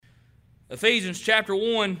Ephesians chapter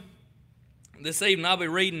 1. This evening I'll be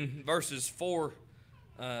reading verses 4,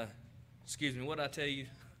 what did I tell you?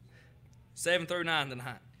 7 through 9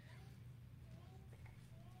 tonight.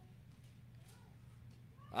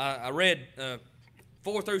 I read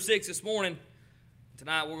 4 through 6 this morning.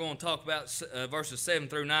 Tonight we're going to talk about verses 7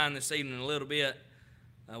 through 9 this evening a little bit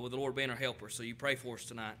with the Lord being our helper. So you pray for us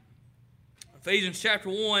tonight. Ephesians chapter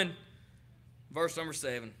 1, verse number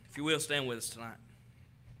 7. If you will, stand with us tonight.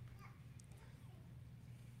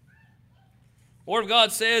 The Word of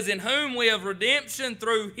God says, "In whom we have redemption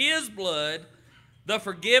through His blood, the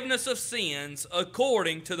forgiveness of sins,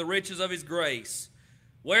 according to the riches of His grace,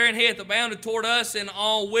 wherein He hath abounded toward us in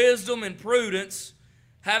all wisdom and prudence,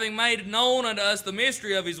 having made known unto us the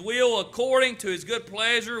mystery of His will, according to His good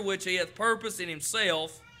pleasure, which He hath purposed in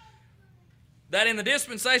Himself, that in the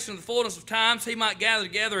dispensation of the fullness of times He might gather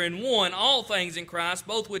together in one all things in Christ,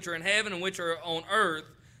 both which are in heaven and which are on earth,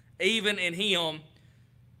 even in Him."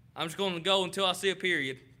 I'm just going to go until I see a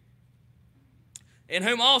period. "In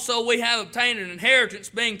whom also we have obtained an inheritance,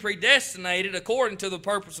 being predestinated according to the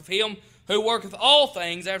purpose of Him who worketh all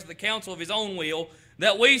things after the counsel of His own will,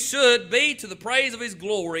 that we should be to the praise of His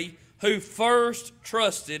glory, who first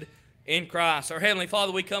trusted in Christ." Our Heavenly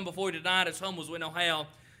Father, we come before You tonight as humble as we know how.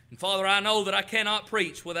 And Father, I know that I cannot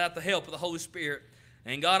preach without the help of the Holy Spirit.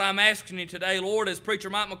 And God, I'm asking You today, Lord, as Preacher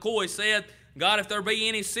Mike McCoy said, God, if there be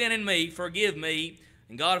any sin in me, forgive me.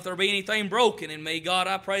 And God, if there be anything broken in me, God,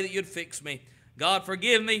 I pray that You'd fix me. God,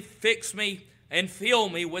 forgive me, fix me, and fill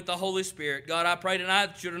me with the Holy Spirit. God, I pray tonight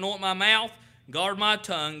that You'd anoint my mouth, guard my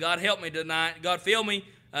tongue. God, help me tonight. God, fill me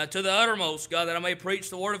to the uttermost, God, that I may preach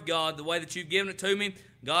the Word of God the way that You've given it to me.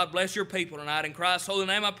 God, bless Your people tonight. In Christ's holy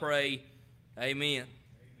name I pray. Amen.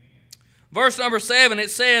 Verse number 7,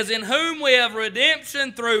 it says, "In whom we have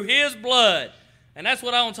redemption through His blood." And that's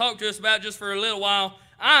what I want to talk to us about just for a little while.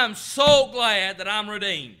 I'm so glad that I'm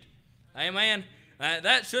redeemed. Amen.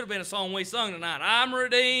 That should have been a song we sung tonight. I'm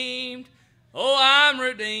redeemed. Oh, I'm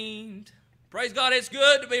redeemed. Praise God, it's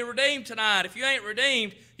good to be redeemed tonight. If you ain't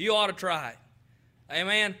redeemed, you ought to try it.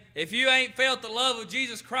 Amen. If you ain't felt the love of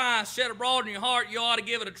Jesus Christ shed abroad in your heart, you ought to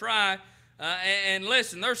give it a try. And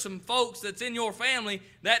listen, there's some folks that's in your family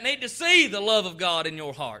that need to see the love of God in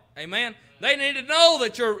your heart. Amen. They need to know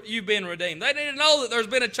that you've been redeemed. They need to know that there's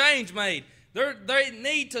been a change made. They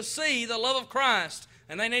need to see the love of Christ,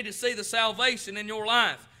 and they need to see the salvation in your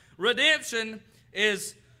life. Redemption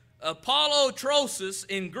is apollotrosis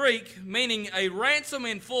in Greek, meaning a ransom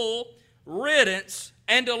in full, riddance,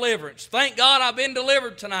 and deliverance. Thank God I've been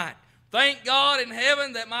delivered tonight. Thank God in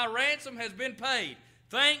heaven that my ransom has been paid.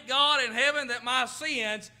 Thank God in heaven that my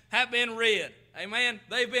sins have been rid. Amen.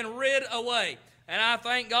 They've been rid away. And I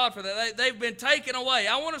thank God for that. They've been taken away.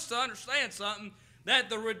 I want us to understand something,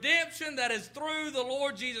 that the redemption that is through the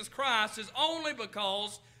Lord Jesus Christ is only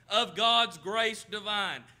because of God's grace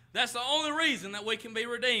divine. That's the only reason that we can be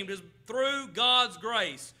redeemed, is through God's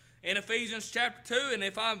grace. In Ephesians chapter 2, and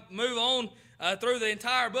if I move on through the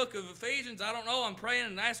entire book of Ephesians, I don't know, I'm praying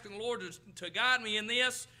and asking the Lord to guide me in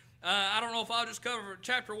this. I don't know if I'll just cover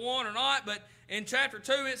chapter 1 or not, but in chapter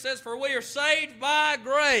 2 it says, "For we are saved by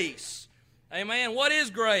grace." Amen. What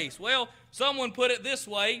is grace? Well, someone put it this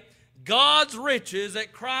way: God's riches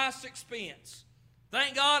at Christ's expense.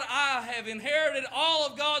 Thank God I have inherited all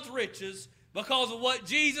of God's riches because of what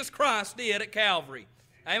Jesus Christ did at Calvary.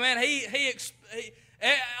 Amen.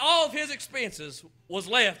 All of His expenses was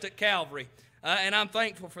left at Calvary, and I'm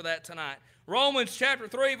thankful for that tonight. Romans chapter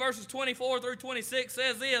 3, verses 24 through 26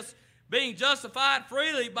 says this: "Being justified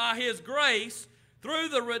freely by His grace through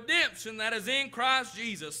the redemption that is in Christ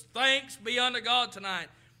Jesus. Thanks be unto God tonight,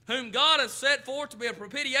 whom God has set forth to be a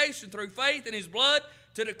propitiation through faith in His blood,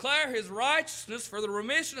 to declare His righteousness for the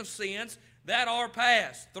remission of sins that are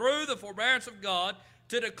past, through the forbearance of God,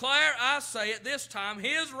 to declare, I say at this time,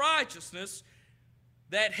 His righteousness,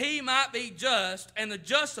 that He might be just and the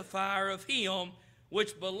justifier of him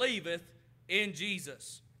which believeth in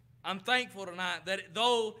Jesus." I'm thankful tonight that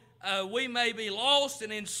though we may be lost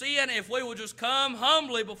and in sin, if we will just come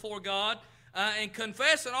humbly before God and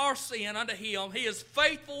confessing our sin unto Him, He is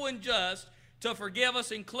faithful and just to forgive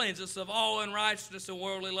us and cleanse us of all unrighteousness and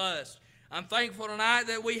worldly lust. I'm thankful tonight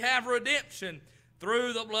that we have redemption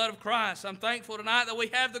through the blood of Christ. I'm thankful tonight that we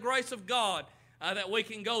have the grace of God that we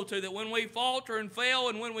can go to, that when we falter and fail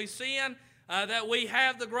and when we sin, that we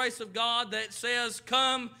have the grace of God that says,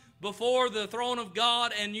 "Come before the throne of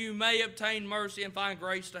God and you may obtain mercy and find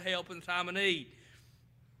grace to help in the time of need."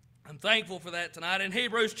 I'm thankful for that tonight. In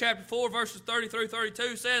Hebrews chapter 4, verses 30 through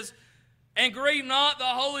 32 says, "And grieve not the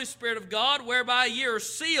Holy Spirit of God, whereby ye are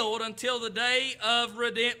sealed until the day of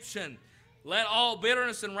redemption." Let all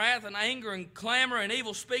bitterness and wrath and anger and clamor and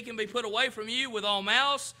evil speaking be put away from you with all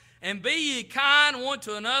malice. And be ye kind one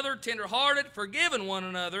to another, tenderhearted, forgiving one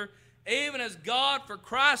another, even as God for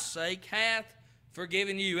Christ's sake hath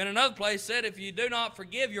forgiven you. In another place said, if you do not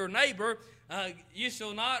forgive your neighbor, you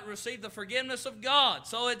shall not receive the forgiveness of God.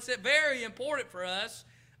 So it's very important for us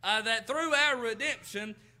that through our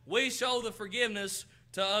redemption, we show the forgiveness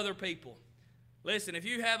to other people. Listen, if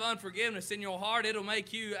you have unforgiveness in your heart, it'll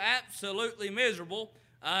make you absolutely miserable,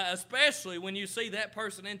 especially when you see that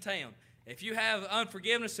person in town. If you have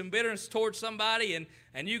unforgiveness and bitterness towards somebody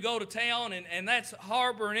and you go to town and that's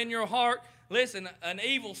harboring in your heart, listen, an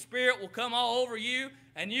evil spirit will come all over you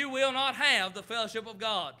and you will not have the fellowship of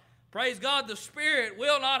God. Praise God, the Spirit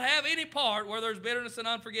will not have any part where there's bitterness and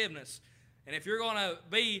unforgiveness. And if you're going to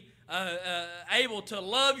be able to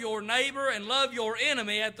love your neighbor and love your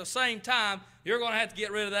enemy at the same time, you're going to have to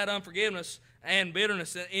get rid of that unforgiveness and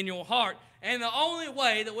bitterness in your heart. And the only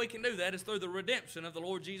way that we can do that is through the redemption of the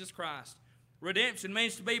Lord Jesus Christ. Redemption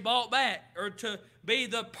means to be bought back or to be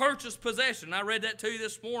the purchased possession. I read that to you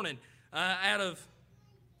this morning out of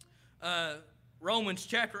Romans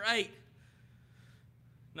chapter 8.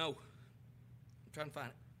 No, I'm trying to find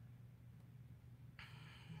it.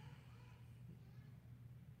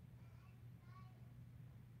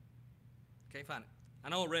 Can't find it. I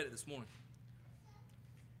know I read it this morning.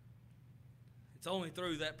 It's only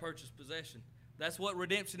through that purchased possession. That's what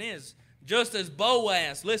redemption is. Just as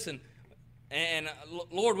Boaz, listen, and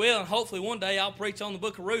Lord willing, hopefully one day I'll preach on the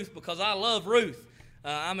book of Ruth because I love Ruth.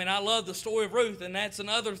 I love the story of Ruth, and that's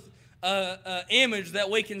another image that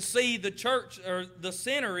we can see the church or the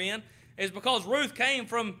sinner in, is because Ruth came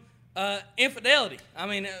from infidelity.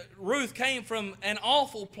 Ruth came from an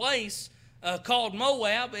awful place called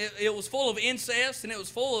Moab. It was full of incest, and it was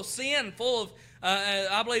full of sin, full of,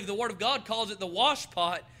 I believe the Word of God calls it the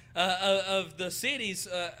washpot of the cities.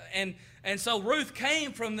 And so Ruth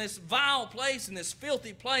came from this vile place and this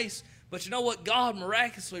filthy place, but you know what? God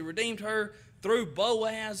miraculously redeemed her through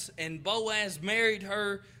Boaz, and Boaz married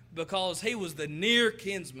her because he was the near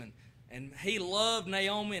kinsman, and he loved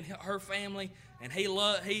Naomi and her family, and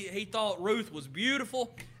he thought Ruth was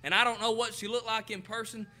beautiful, and I don't know what she looked like in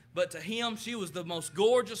person, but to him she was the most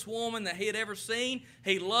gorgeous woman that he had ever seen.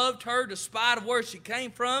 He loved her despite of where she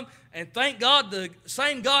came from, and thank God the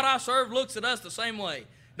same God I serve looks at us the same way.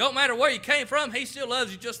 Don't matter where you came from, he still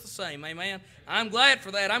loves you just the same, amen. I'm glad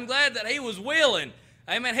for that. I'm glad that he was willing,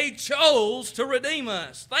 amen. He chose to redeem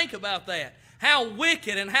us. Think about that. How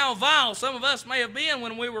wicked and how vile some of us may have been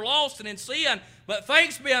when we were lost and in sin. But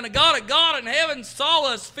thanks be unto God that God in heaven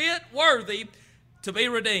saw us fit worthy to be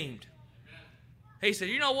redeemed. He said,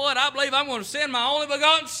 you know what? I believe I'm going to send my only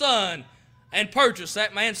begotten Son and purchase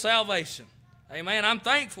that man's salvation. Amen. I'm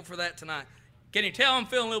thankful for that tonight. Can you tell I'm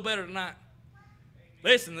feeling a little better tonight?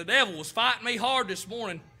 Listen, the devil was fighting me hard this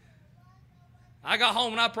morning. I got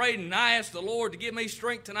home and I prayed and I asked the Lord to give me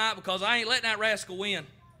strength tonight because I ain't letting that rascal win.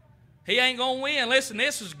 He ain't going to win. Listen,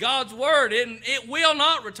 this is God's word. It will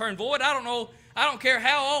not return void. I don't care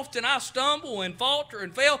how often I stumble and falter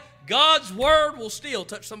and fail. God's word will still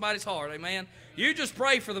touch somebody's heart. Amen. You just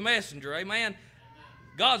pray for the messenger. Amen.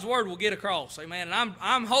 God's word will get across. Amen. And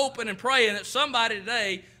I'm hoping and praying that somebody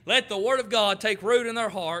today let the word of God take root in their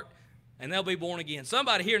heart and they'll be born again.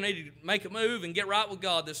 Somebody here needed to make a move and get right with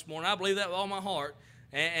God this morning. I believe that with all my heart.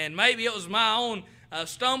 And maybe it was my own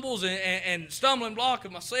stumbles and stumbling block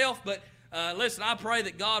of myself, but listen, I pray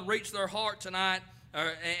that God reach their heart tonight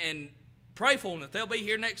and pray for them that they'll be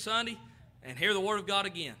here next Sunday and hear the word of God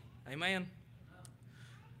again. Amen.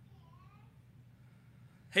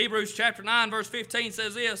 Hebrews chapter 9 verse 15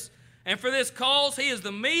 says this, and for this cause he is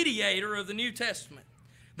the mediator of the New Testament,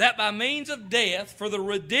 that by means of death, for the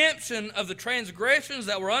redemption of the transgressions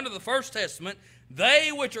that were under the first testament,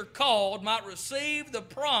 they which are called might receive the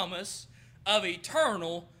promise of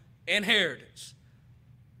eternal inheritance.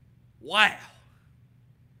 Wow.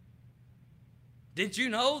 Did you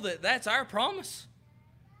know that that's our promise?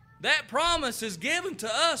 That promise is given to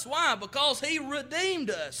us. Why? Because he redeemed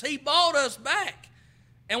us. He bought us back.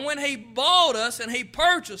 And when he bought us and he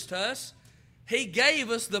purchased us, he gave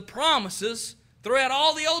us the promises throughout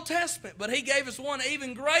all the Old Testament. But he gave us one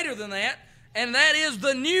even greater than that, and that is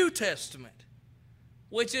the New Testament,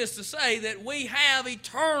 which is to say that we have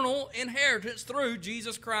eternal inheritance through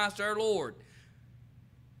Jesus Christ our Lord.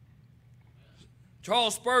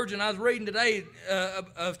 Charles Spurgeon, I was reading today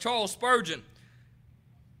of Charles Spurgeon. I'm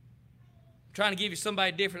trying to give you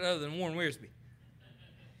somebody different other than Warren Wiersbe.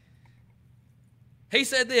 He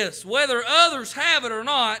said this, whether others have it or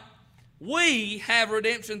not, we have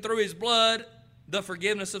redemption through his blood, the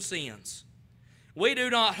forgiveness of sins. We do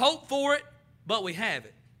not hope for it, but we have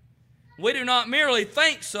it. We do not merely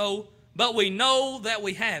think so, but we know that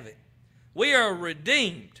we have it. We are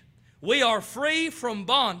redeemed. We are free from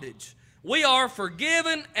bondage. We are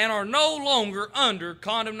forgiven and are no longer under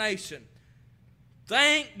condemnation.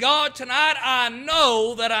 Thank God tonight I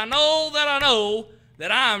know that I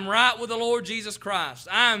am right with the Lord Jesus Christ.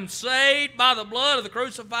 I am saved by the blood of the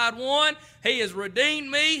crucified one. He has redeemed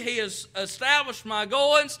me. He has established my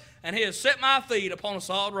goings, and He has set my feet upon a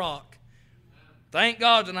solid rock. Thank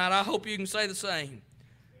God tonight. I hope you can say the same.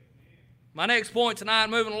 My next point tonight,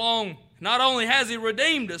 moving along, not only has He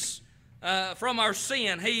redeemed us from our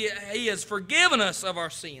sin, He has forgiven us of our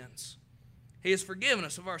sins. He has forgiven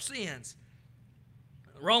us of our sins.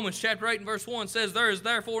 Romans chapter 8 and verse 1 says, "There is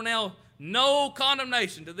therefore now no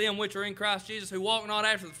condemnation to them which are in Christ Jesus, who walk not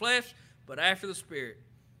after the flesh, but after the Spirit."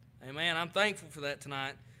 Amen. I'm thankful for that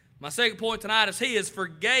tonight. My second point tonight is He has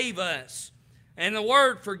forgave us. And the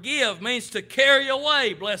word forgive means to carry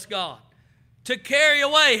away, bless God. To carry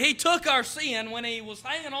away. He took our sin when He was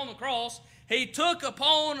hanging on the cross. He took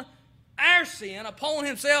upon our sin upon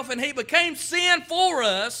Himself, and He became sin for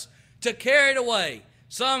us to carry it away.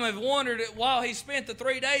 Some have wondered while He spent the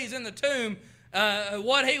 3 days in the tomb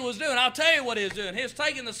what He was doing. I'll tell you what He was doing. He was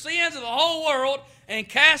taking the sins of the whole world and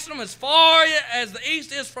casting them as far as the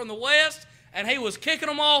east is from the west, and He was kicking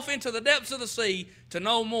them off into the depths of the sea to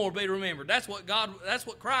no more be remembered. That's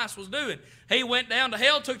what Christ was doing. He went down to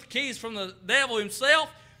hell, took the keys from the devil himself,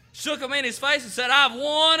 shook them in His face and said, "I've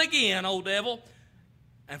won again, old devil."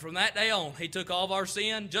 And from that day on, He took all of our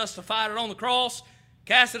sin, justified it on the cross,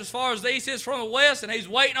 cast it as far as the east is from the west, and He's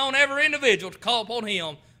waiting on every individual to call upon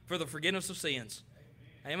Him for the forgiveness of sins.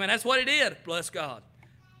 Amen. That's what He did. Bless God.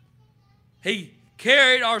 He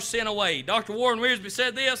carried our sin away. Dr. Warren Wiersbe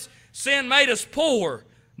said this: "Sin made us poor,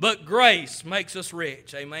 but grace makes us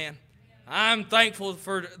rich." Amen. I'm thankful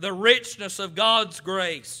for the richness of God's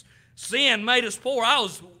grace. Sin made us poor. I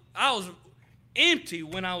was empty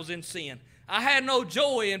when I was in sin. I had no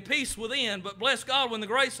joy and peace within, but bless God, when the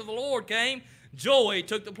grace of the Lord came, joy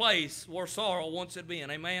took the place where sorrow once had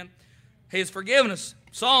been. Amen. He has forgiven us.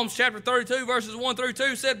 Psalms chapter 32 verses 1 through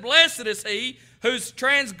 2 said, "Blessed is he whose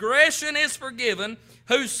transgression is forgiven,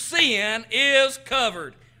 whose sin is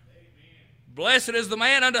covered. Blessed is the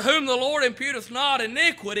man unto whom the Lord imputeth not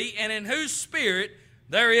iniquity, and in whose spirit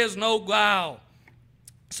there is no guile."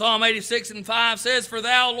 Psalm 86 and 5 says, "For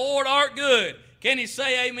thou, Lord, art good." Can you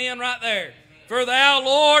say amen right there? "For thou,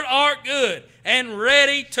 Lord, art good, and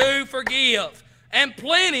ready to forgive, and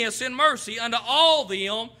plenteous in mercy unto all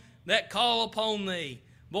them that call upon thee."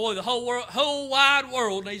 Boy, the whole wide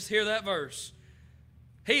world needs to hear that verse.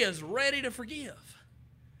 He is ready to forgive.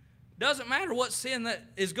 Doesn't matter what sin that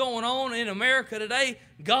is going on in America today,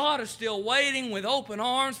 God is still waiting with open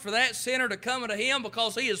arms for that sinner to come unto Him,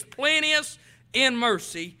 because He is plenteous in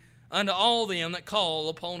mercy unto all them that call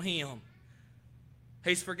upon Him.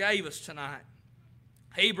 He's forgave us tonight.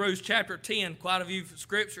 Hebrews chapter 10, quite a few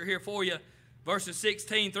scripture here for you. Verses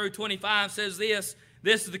 16 through 25 says this: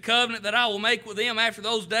 "This is the covenant that I will make with them after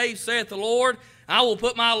those days, saith the Lord. I will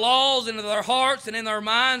put my laws into their hearts, and in their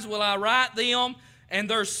minds will I write them, and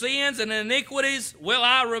their sins and iniquities will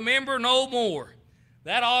I remember no more."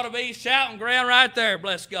 That ought to be shouting ground right there,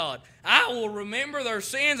 bless God. I will remember their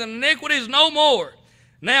sins and iniquities no more.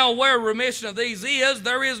 Now where remission of these is,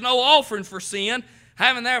 there is no offering for sin.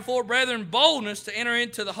 Having therefore, brethren, boldness to enter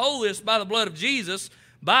into the holiest by the blood of Jesus,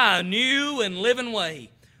 by a new and living way,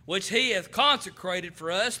 which He hath consecrated for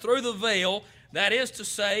us through the veil, that is to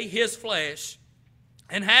say, His flesh.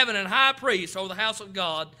 And having an high priest over the house of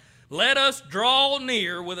God, let us draw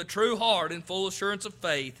near with a true heart and full assurance of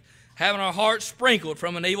faith, having our hearts sprinkled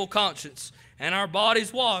from an evil conscience, and our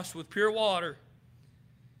bodies washed with pure water.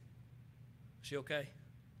 Is she okay?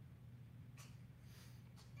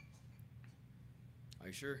 Are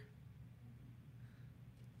you sure?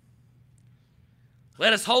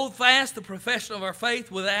 "Let us hold fast the profession of our faith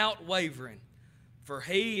without wavering, for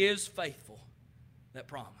He is faithful that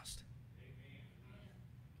promised." Amen.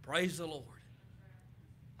 Praise the Lord.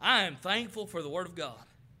 I am thankful for the Word of God,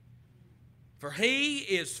 for He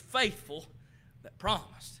is faithful that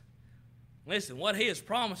promised. Listen, what He has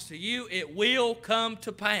promised to you, it will come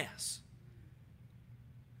to pass.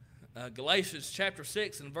 Galatians chapter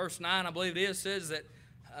 6 and verse 9, I believe it is, says that,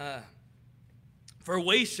 "For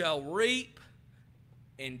we shall reap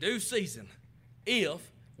in due season,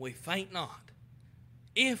 if we faint not."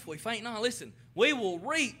 If we faint not. Listen, we will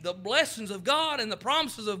reap the blessings of God and the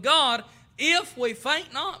promises of God if we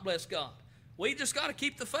faint not, bless God. We just got to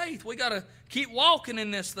keep the faith. We got to keep walking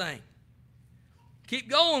in this thing. Keep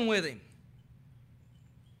going with Him.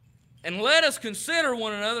 And let us consider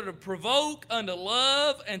one another to provoke unto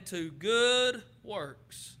love and to good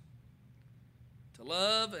works. To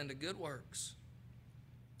love and to good works.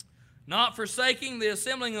 Not forsaking the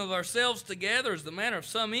assembling of ourselves together as the manner of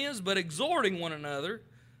some is, but exhorting one another,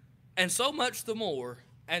 and so much the more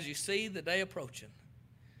as you see the day approaching.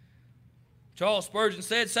 Charles Spurgeon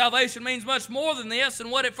said, salvation means much more than this,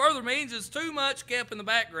 and what it further means is too much kept in the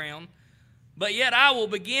background. But yet I will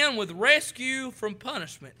begin with rescue from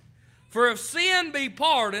punishment. For if sin be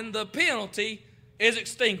pardoned, the penalty is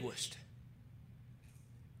extinguished.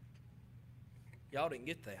 Y'all didn't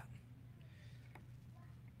get that.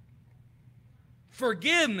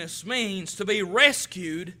 Forgiveness means to be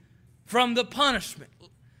rescued from the punishment.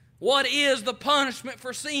 What is the punishment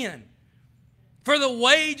for sin? For the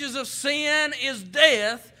wages of sin is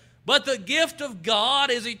death, but the gift of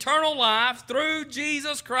God is eternal life through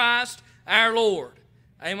Jesus Christ our Lord.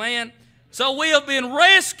 Amen. So we have been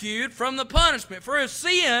rescued from the punishment. For if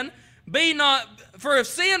sin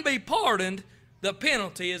be pardoned, the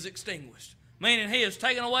penalty is extinguished. Meaning He has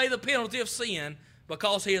taken away the penalty of sin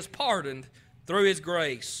because He has pardoned through His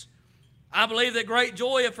grace. I believe that great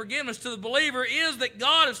joy of forgiveness to the believer is that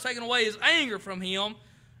God has taken away His anger from him.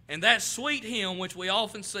 And that sweet hymn which we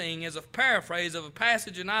often sing is a paraphrase of a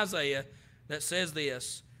passage in Isaiah that says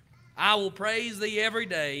this: I will praise Thee every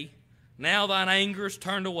day, now Thine anger is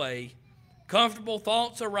turned away. Comfortable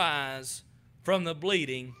thoughts arise from the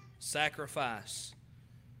bleeding sacrifice.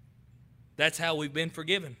 That's how we've been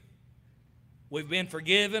forgiven. We've been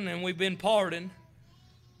forgiven and we've been pardoned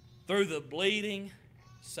through the bleeding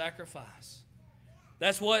sacrifice.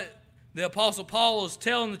 That's what the Apostle Paul is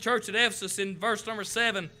telling the church at Ephesus in verse number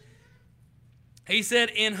 7. He said,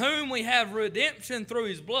 in whom we have redemption through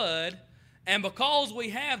His blood, and because we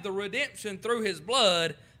have the redemption through His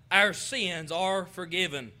blood, our sins are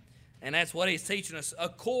forgiven. And that's what he's teaching us,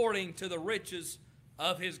 according to the riches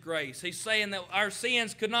of His grace. He's saying that our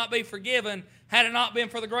sins could not be forgiven had it not been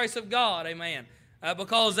for the grace of God. Amen.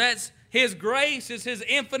 Because that's His grace is His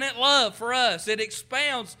infinite love for us. It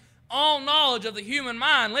expounds all knowledge of the human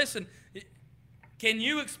mind. Listen, can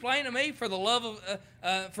you explain to me for the love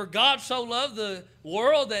of for God so loved the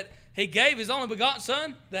world that He gave His only begotten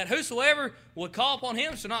Son, that whosoever would call upon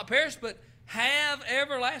Him shall not perish but have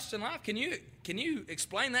everlasting life? Can you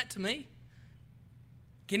explain that to me?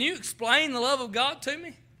 Can you explain the love of God to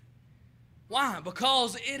me? Why?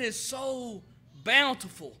 Because it is so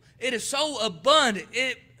bountiful. It is so abundant.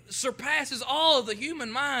 It surpasses all of the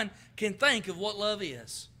human mind can think of what love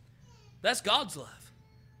is. That's God's love.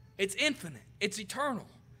 It's infinite. It's eternal.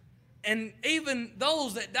 And even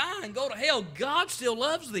those that die and go to hell, God still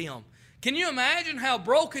loves them. Can you imagine how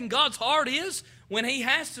broken God's heart is when He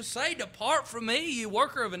has to say, depart from me, you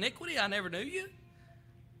worker of iniquity, I never knew you?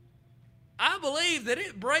 I believe that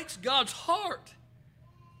it breaks God's heart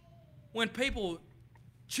when people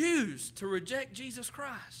choose to reject Jesus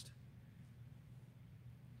Christ.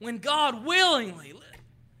 When God willingly,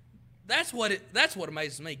 that's what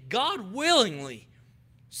amazes me. God willingly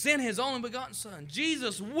sent His only begotten Son.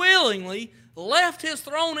 Jesus willingly left His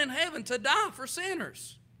throne in heaven to die for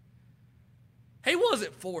sinners. He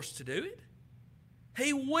wasn't forced to do it.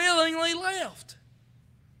 He willingly left.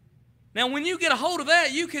 Now, when you get a hold of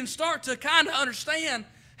that, you can start to kind of understand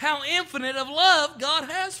how infinite of love God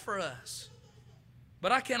has for us.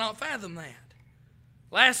 But I cannot fathom that.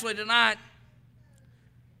 Lastly, tonight,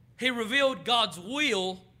 He revealed God's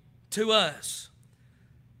will to us.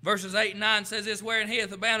 Verses 8 and 9 says this, wherein He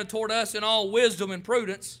hath abounded toward us in all wisdom and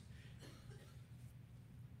prudence,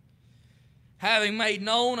 having made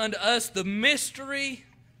known unto us the mystery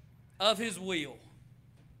of His will.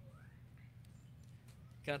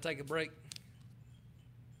 Can I take a break?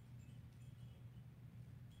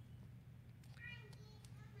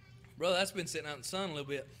 Brother, that's been sitting out in the sun a little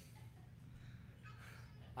bit.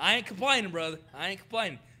 I ain't complaining, brother. I ain't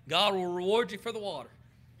complaining. God will reward you for the water.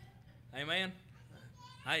 Amen.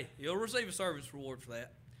 Hey, you'll receive a service reward for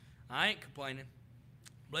that. I ain't complaining.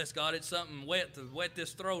 Bless God, it's something wet to wet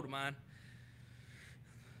this throat of mine.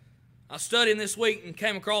 I was studying this week and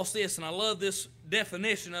came across this, and I love this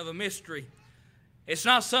definition of a mystery. It's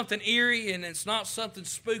not something eerie, and it's not something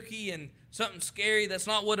spooky and something scary. That's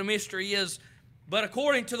not what a mystery is. But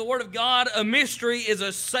according to the Word of God, a mystery is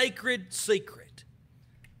a sacred secret.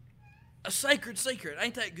 A sacred secret.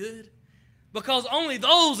 Ain't that good? Because only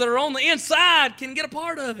those that are on the inside can get a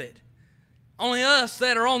part of it. Only us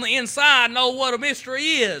that are on the inside know what a mystery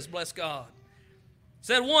is, bless God. It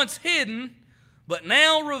said once hidden, but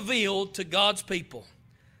now revealed to God's people.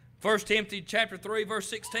 1 Timothy chapter 3, verse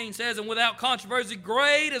 16 says, and without controversy,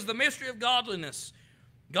 great is the mystery of godliness.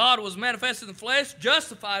 God was manifested in the flesh,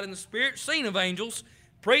 justified in the Spirit, seen of angels,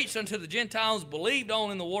 preached unto the Gentiles, believed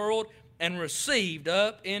on in the world, and received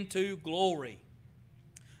up into glory.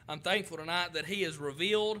 I'm thankful tonight that He has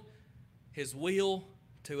revealed His will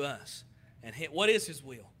to us. And what is His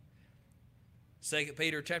will? 2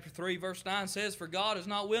 Peter chapter 3, verse 9 says, For God is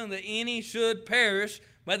not willing that any should perish,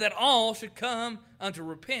 but that all should come unto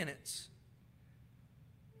repentance.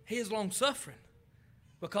 He is long-suffering,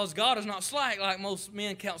 because God is not slack like most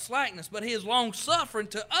men count slackness, but He is long-suffering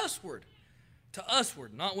to usward,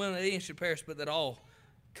 not willing that any should perish, but that all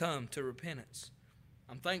come to repentance.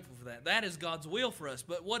 I'm thankful for that. That is God's will for us.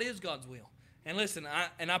 But what is God's will? And listen,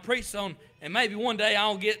 I preached on, and maybe one day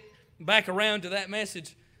I'll get back around to that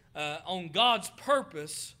message on God's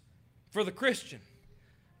purpose for the Christian.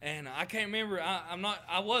 And I can't remember.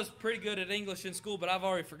 I was pretty good at English in school, but I've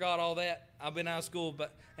already forgot all that. I've been out of school,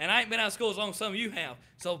 and I ain't been out of school as long as some of you have.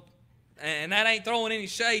 So, and that ain't throwing any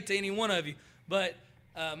shade to any one of you. But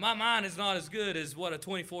my mind is not as good as what a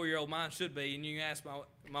 24-year-old mind should be. And you can ask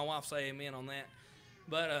my wife, say amen on that.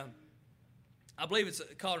 But I believe it's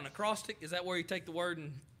called an acrostic. Is that where you take the word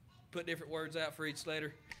and put different words out for each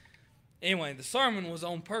letter? Anyway, the sermon was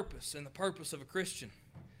on purpose and the purpose of a Christian.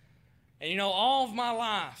 And you know, all of my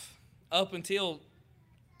life, up until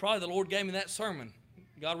probably the Lord gave me that sermon,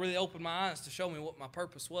 God really opened my eyes to show me what my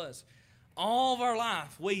purpose was. All of our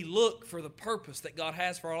life, we look for the purpose that God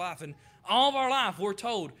has for our life. And all of our life, we're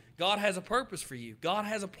told God has a purpose for you. God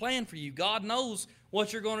has a plan for you. God knows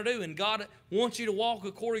what you're going to do. And God wants you to walk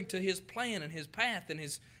according to His plan and His path and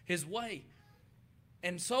His way.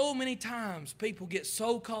 And so many times, people get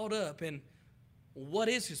so caught up in, what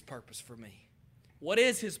is His purpose for me? What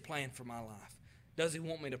is His plan for my life? Does He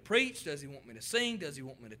want me to preach? Does He want me to sing? Does He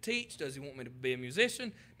want me to teach? Does He want me to be a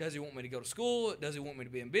musician? Does He want me to go to school? Does He want me to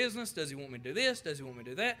be in business? Does He want me to do this? Does He want me to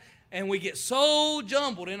do that? And we get so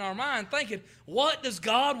jumbled in our mind thinking, what does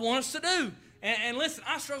God want us to do? And listen,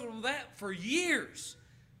 I struggled with that for years.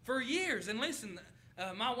 For years. And listen,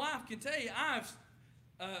 my wife can tell you,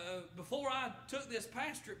 before I took this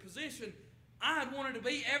pastorate position, I had wanted to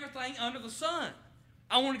be everything under the sun.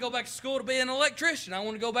 I want to go back to school to be an electrician. I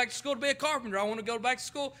want to go back to school to be a carpenter. I want to go back to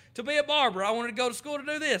school to be a barber. I wanted to go to school to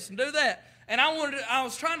do this and do that. And I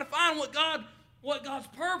was trying to find what God's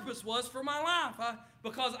purpose was for my life.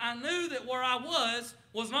 Because I knew that where I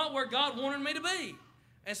was not where God wanted me to be.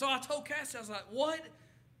 And so I told Cassie, I was like, what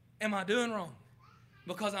am I doing wrong?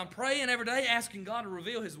 Because I'm praying every day, asking God to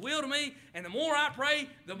reveal His will to me. And the more I pray,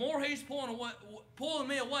 the more He's pulling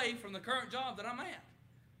me away from the current job that I'm at.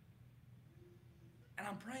 And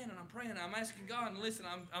I'm praying, and I'm asking God, and listen,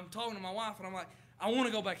 I'm talking to my wife, and I'm like, I want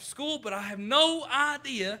to go back to school, but I have no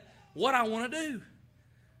idea what I want to do.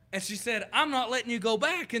 And she said, I'm not letting you go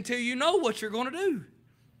back until you know what you're going to do.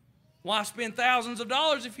 Why spend thousands of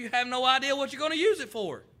dollars if you have no idea what you're going to use it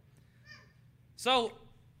for? So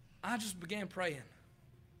I just began praying.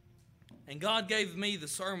 And God gave me the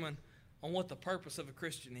sermon on what the purpose of a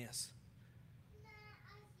Christian is.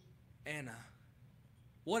 And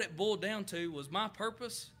what it boiled down to was my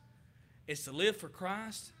purpose is to live for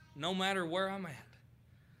Christ no matter where I'm at.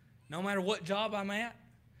 No matter what job I'm at,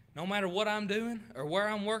 no matter what I'm doing or where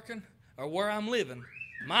I'm working or where I'm living,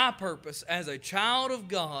 my purpose as a child of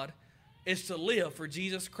God is to live for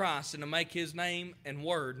Jesus Christ and to make His name and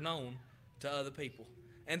word known to other people.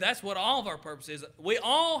 And that's what all of our purpose is. We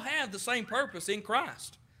all have the same purpose in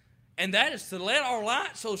Christ. And that is to let our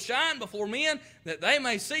light so shine before men that they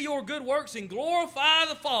may see your good works and glorify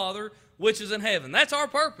the Father which is in heaven. That's our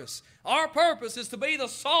purpose. Our purpose is to be the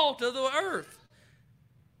salt of the earth.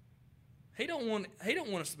 He don't want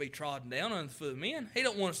us to be trodden down under the foot of men. He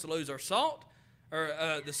don't want us to lose our salt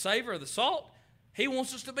or the savor of the salt. He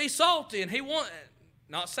wants us to be salty, and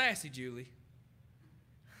not sassy, Julie.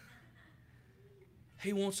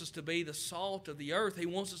 He wants us to be the salt of the earth. He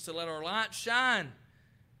wants us to let our light shine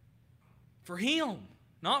for Him,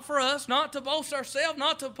 not for us, not to boast ourselves,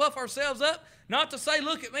 not to puff ourselves up, not to say,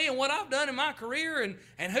 look at me and what I've done in my career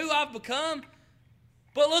and who I've become.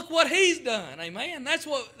 But look what He's done, amen? That's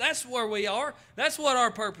where we are. That's what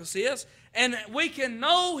our purpose is. And we can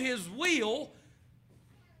know His will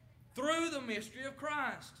through the mystery of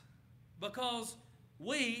Christ because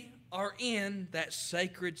we are in that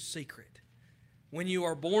sacred secret. When you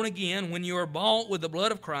are born again, when you are bought with the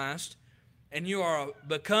blood of Christ, and you've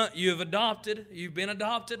been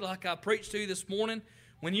adopted like I preached to you this morning,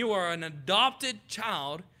 when you are an adopted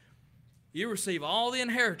child, you receive all the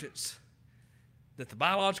inheritance that the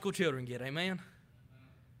biological children get, amen?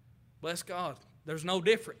 Bless God. There's no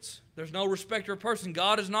difference. There's no respecter of person.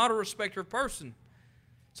 God is not a respecter of person.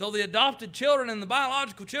 So the adopted children and the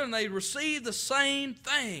biological children, they receive the same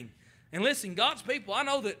thing. And listen, God's people, I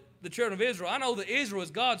know that the children of Israel, I know that Israel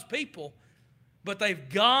is God's people, but they've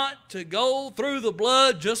got to go through the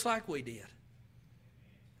blood just like we did.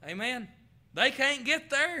 Amen? They can't get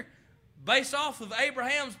there based off of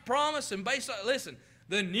Abraham's promise and based on, listen,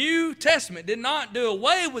 the New Testament did not do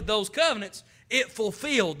away with those covenants. It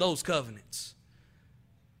fulfilled those covenants.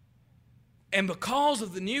 And because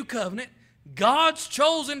of the new covenant, God's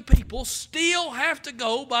chosen people still have to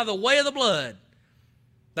go by the way of the blood.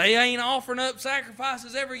 They ain't offering up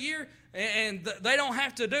sacrifices every year, and they don't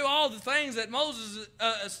have to do all the things that Moses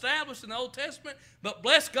established in the Old Testament, but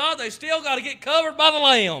bless God, they still got to get covered by the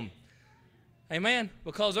Lamb. Amen?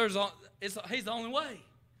 Because He's the only way.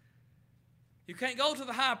 You can't go to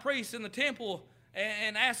the high priest in the temple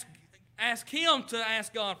and ask him to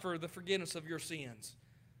ask God for the forgiveness of your sins.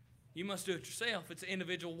 You must do it yourself. It's an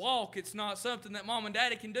individual walk. It's not something that mom and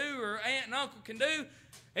daddy can do or aunt and uncle can do.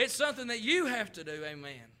 It's something that you have to do,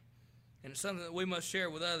 amen. And it's something that we must share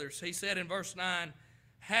with others. He said in verse 9,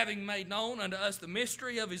 having made known unto us the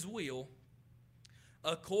mystery of His will,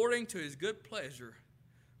 according to His good pleasure,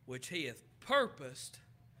 which He hath purposed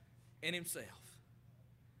in Himself.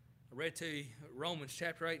 I read to you Romans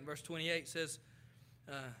chapter 8 and verse 28 says,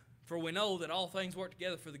 for we know that all things work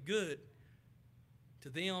together for the good to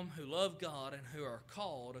them who love God and who are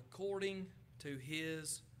called according to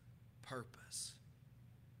His purpose.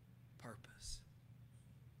 Purpose.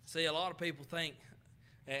 See, a lot of people think,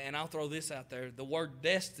 and I'll throw this out there, the word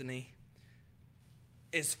destiny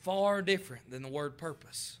is far different than the word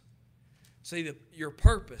purpose. See, your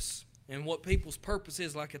purpose and what people's purpose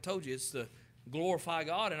is, like I told you, it's to glorify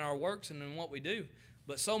God in our works and in what we do.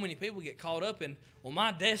 But so many people get caught up in, well,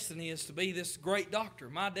 my destiny is to be this great doctor.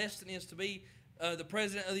 My destiny is to be the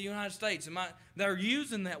President of the United States. And they're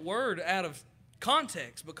using that word out of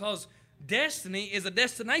context because destiny is a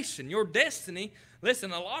destination. Your destiny,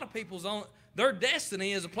 listen, a lot of people's their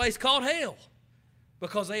destiny is a place called hell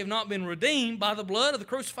because they have not been redeemed by the blood of the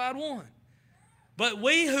crucified one. But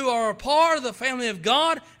we who are a part of the family of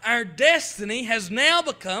God, our destiny has now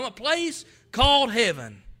become a place called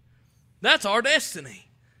heaven. That's our destiny.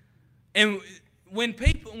 And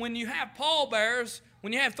when you have pallbearers,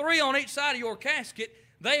 when you have 3 on each side of your casket,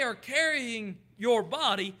 they are carrying your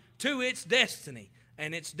body to its destiny.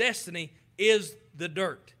 And its destiny is the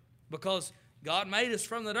dirt. Because God made us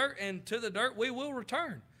from the dirt, and to the dirt we will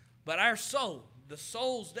return. But our soul, the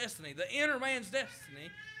soul's destiny, the inner man's destiny,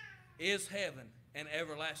 is heaven and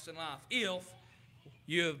everlasting life, if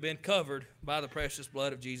you have been covered by the precious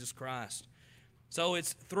blood of Jesus Christ. So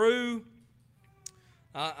it's through,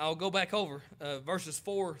 I'll go back over verses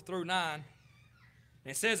 4 through 9.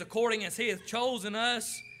 It says, according as He hath chosen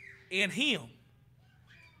us in Him.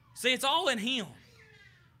 See, it's all in Him.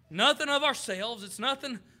 Nothing of ourselves. It's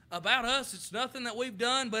nothing about us. It's nothing that we've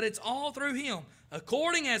done, but it's all through Him.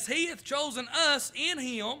 According as He hath chosen us in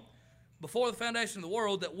Him before the foundation of the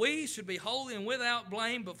world, that we should be holy and without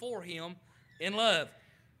blame before Him in love.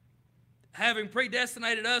 Having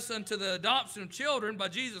predestinated us unto the adoption of children by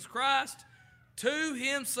Jesus Christ to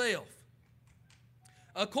Himself,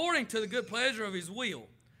 according to the good pleasure of His will,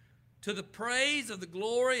 to the praise of the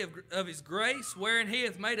glory of His grace, wherein He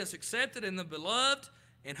hath made us accepted in the Beloved,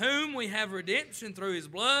 in whom we have redemption through His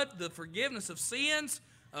blood, the forgiveness of sins,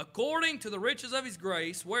 according to the riches of His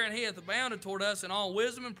grace, wherein He hath abounded toward us in all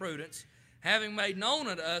wisdom and prudence, having made known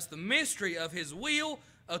unto us the mystery of His will,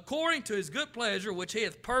 according to His good pleasure, which He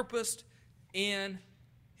hath purposed in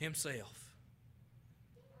Himself.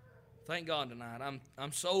 Thank God tonight.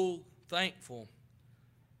 I'm so thankful.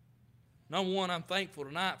 Number one, I'm thankful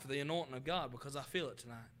tonight for the anointing of God because I feel it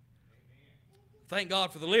tonight. Thank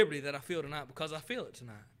God for the liberty that I feel tonight because I feel it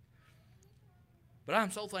tonight. But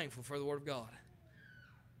I'm so thankful for the Word of God.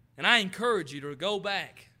 And I encourage you to go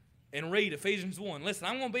back and read Ephesians 1. Listen,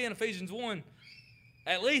 I'm going to be in Ephesians 1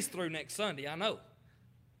 at least through next Sunday, I know.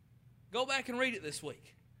 Go back and read it this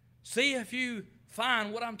week. See if you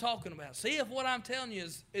find what I'm talking about. See if what I'm telling you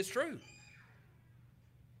is true.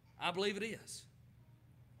 I believe it is.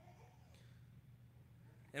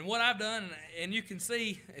 And what I've done, and you can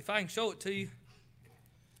see, if I can show it to you,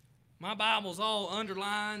 my Bible's all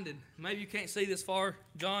underlined, and maybe you can't see this far.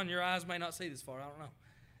 John, your eyes may not see this far. I don't know.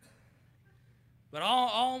 But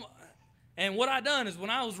and what I done is when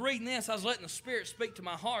I was reading this, I was letting the Spirit speak to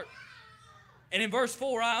my heart. And in verse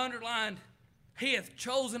 4, I underlined, He hath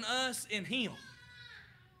chosen us in Him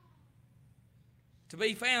to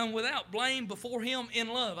be found without blame before Him in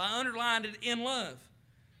love. I underlined it, in love.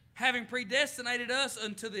 Having predestinated us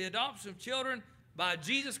unto the adoption of children by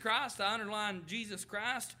Jesus Christ, I underlined Jesus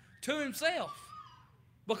Christ, to Himself.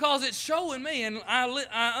 Because it's showing me, and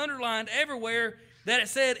I underlined everywhere that it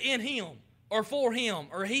said in Him or for Him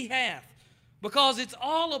or He hath. Because it's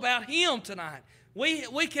all about Him tonight.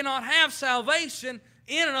 We cannot have salvation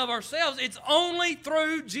in and of ourselves. It's only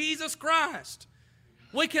through Jesus Christ.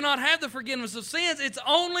 We cannot have the forgiveness of sins. It's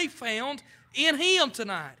only found in Him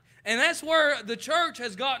tonight. And that's where the church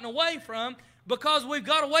has gotten away from, because we've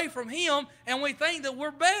got away from Him and we think that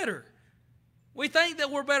we're better. We think that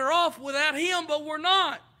we're better off without Him, but we're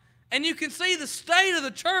not. And you can see the state of the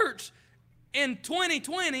church in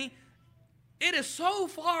 2020. It is so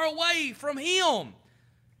far away from Him.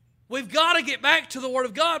 We've got to get back to the Word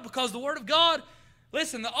of God, because the Word of God,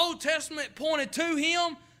 listen, the Old Testament pointed to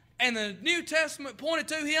Him and the New Testament pointed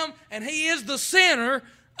to Him, and He is the center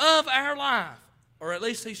of our life. Or at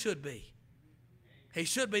least He should be. He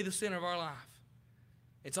should be the center of our life.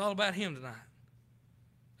 It's all about Him tonight.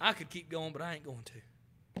 I could keep going, but I ain't going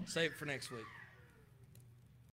to. Save it for next week.